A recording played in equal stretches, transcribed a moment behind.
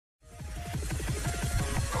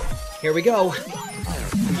Here we go.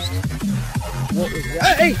 What was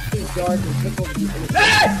that? Hey!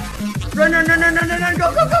 Hey! Run, run, run, run, run, run,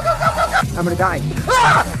 go, go, go, go, go, go, go! I'm gonna die.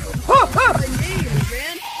 Ah! Oh,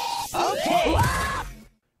 oh. Okay.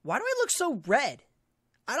 Why do I look so red?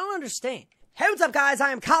 I don't understand. Hey, what's up, guys?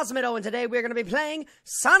 I am Cosmitto, and today we're going to be playing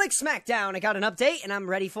Sonic Smackdown. I got an update, and I'm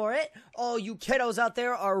ready for it. All you kiddos out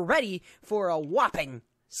there are ready for a whopping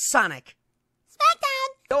Sonic Smackdown.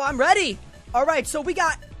 So I'm ready. All right, so we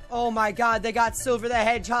got... Oh, my God, they got Silver the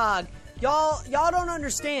Hedgehog. Y'all don't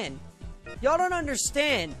understand. Y'all don't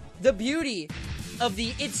understand the beauty of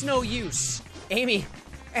the It's No Use. Amy,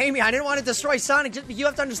 I didn't want to destroy Sonic. You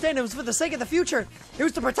have to understand, it was for the sake of the future. It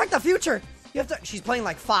was to protect the future. You have to. She's playing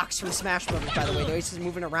like Fox from Smash Brothers, by the way. The way she's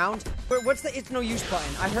moving around. What's the It's No Use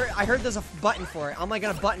button? I heard there's a button for it. I'm like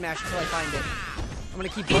gonna button mash until I find it. I'm gonna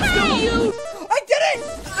keep. It's no use. I did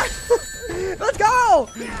it! Let's go!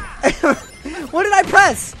 What did I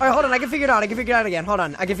press? All right, hold on. I can figure it out. I can figure it out again. Hold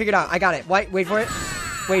on. I can figure it out. I got it. Wait for it.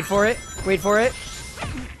 Wait for it. Wait for it.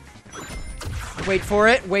 Wait for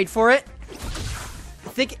it. Wait for it. I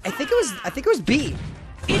think it was B.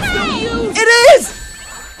 It's no use. It is.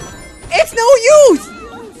 It's no use!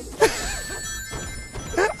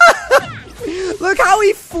 Look how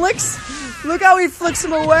he flicks! Look how he flicks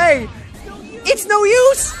him away! It's no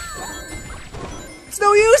use! It's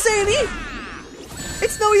no use, Amy!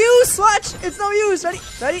 It's no use! Watch! It's no use! Ready?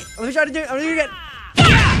 Ready? Let me try to do it. I'm gonna do it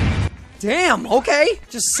again. Damn, okay.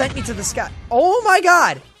 Just sent me to the sky. Oh my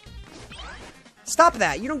god! Stop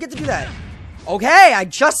that. You don't get to do that. Okay, I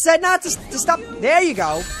just said not to stop. There you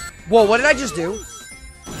go. Whoa, what did I just do?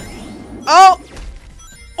 Oh!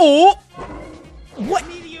 Oh! What?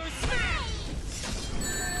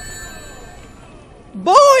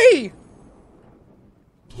 Boy!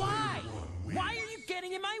 Why? Why are you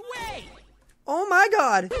getting in my way? Oh my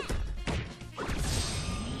god.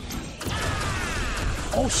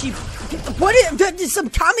 Oh, she... What is... Some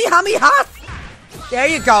Kamehameha? There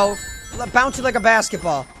you go. Bounce you like a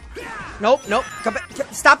basketball. Nope, nope. Come back.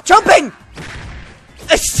 Stop jumping!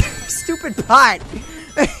 Stupid pot.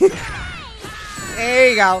 There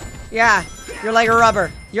you go. Yeah, you're like a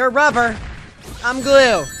rubber. You're rubber. I'm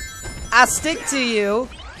glue. I stick to you.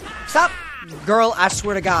 Stop. Girl, I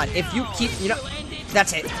swear to God, if you keep,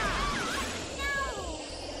 that's it.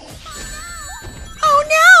 Oh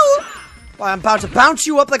no! Well, I'm about to bounce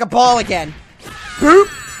you up like a ball again. Boop.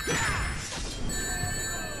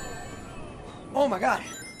 Oh my God.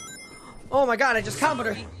 Oh my God, I just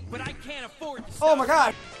comboed her. But I can't afford to Oh my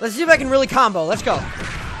God. Let's see if I can really combo. Let's go.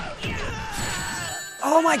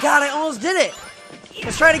 Oh my god, I almost did it!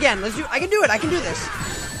 Let's try it again. I can do it. I can do this.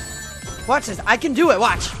 Watch this. I can do it.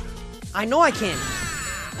 Watch. I know I can.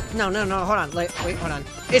 No. Hold on. Wait, hold on.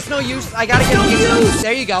 It's no use. I gotta get the It's no use.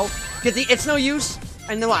 There you go. Get the It's No Use,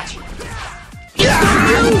 and then watch. It's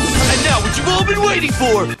no use. And now what you've all been waiting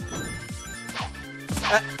for!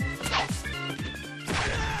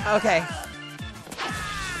 Okay.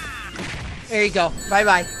 There you go.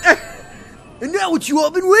 Bye-bye. And now what you all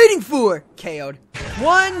been waiting for! KO'd.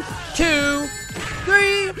 1, 2,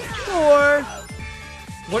 3, 4.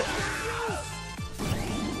 What?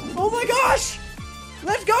 Oh my gosh!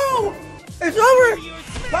 Let's go! It's over!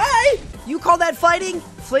 Bye! You call that fighting?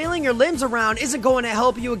 Flailing your limbs around isn't going to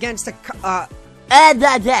help you against a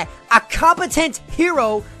competent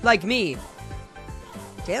hero like me.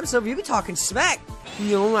 Damn, Silver, you be talking smack.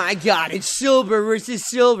 Oh my god, it's Silver versus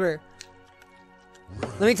Silver.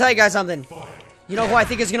 Let me tell you guys something. You know who I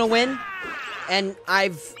think is gonna win? And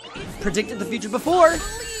I've predicted the future before.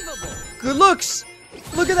 Good looks.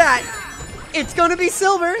 Look at that. It's gonna be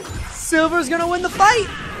Silver. Silver's gonna win the fight.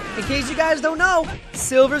 In case you guys don't know,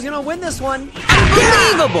 Silver's gonna win this one.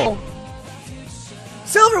 Unbelievable.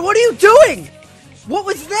 Silver, what are you doing? What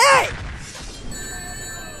was that?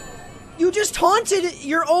 You just taunted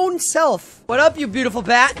your own self. What up, you beautiful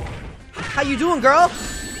bat? How you doing, girl?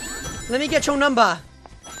 Let me get your number.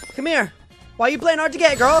 Come here. Why are you playing hard to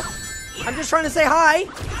get, girl? I'm just trying to say hi.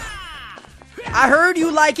 I heard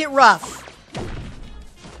you like it rough.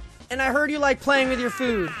 And I heard you like playing with your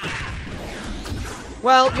food.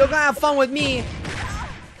 Well, you're gonna have fun with me.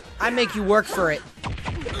 I make you work for it.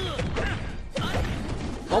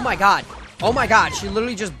 Oh my god. Oh my god. She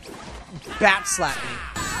literally just bat slapped me.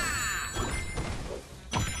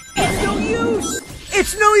 It's no use.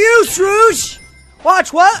 It's no use, Rouge.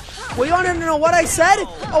 Watch, what? Well, you want to know what I said?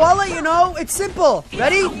 Oh, I'll let you know. It's simple.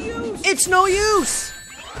 Ready? It's no use.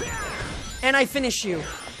 And I finish you.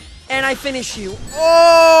 And I finish you.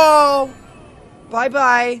 Oh!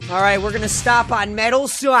 Bye-bye. Alright, we're gonna stop on Metal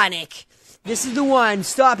Sonic. This is the one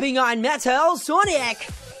stopping on Metal Sonic.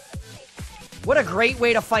 What a great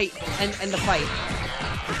way to fight and the fight.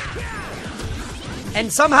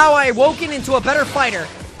 And somehow I woken into a better fighter.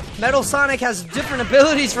 Metal Sonic has different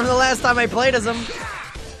abilities from the last time I played as him.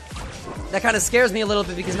 That kind of scares me a little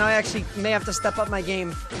bit because now I actually may have to step up my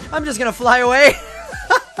game. I'm just gonna fly away.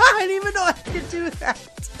 I didn't even know I could do that.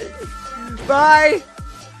 Bye.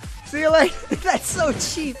 See you later. That's so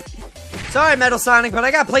cheap. Sorry, Metal Sonic, but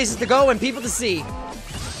I got places to go and people to see.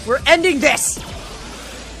 We're ending this.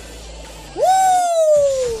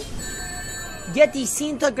 Woo! Get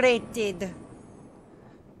disintegrated.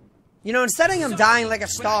 You know, instead of him dying like a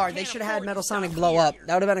star, they should have had Metal Sonic blow up.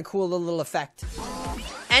 That would have been a cool little effect.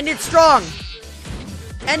 End it strong.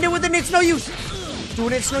 End it with an it's no use. Do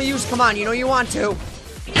an it's no use. Come on, you know you want to.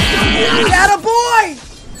 Attaboy!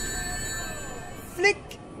 Flick.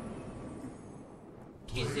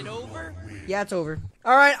 Is it over? Yeah, it's over.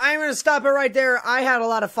 Alright, I'm gonna stop it right there. I had a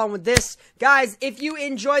lot of fun with this. Guys, if you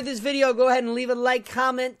enjoyed this video, go ahead and leave a like,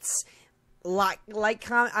 comments.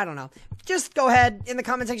 Comment, I don't know. Just go ahead in the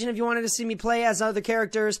comment section if you wanted to see me play as other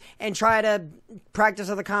characters and try to practice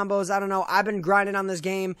other combos. I don't know. I've been grinding on this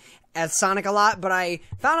game as Sonic a lot, but I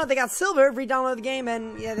found out they got silver, re-downloaded the game,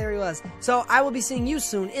 and yeah, there he was. So I will be seeing you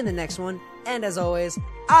soon in the next one. And as always,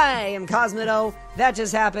 I am Cosmitto. That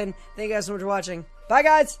just happened. Thank you guys so much for watching. Bye,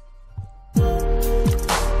 guys.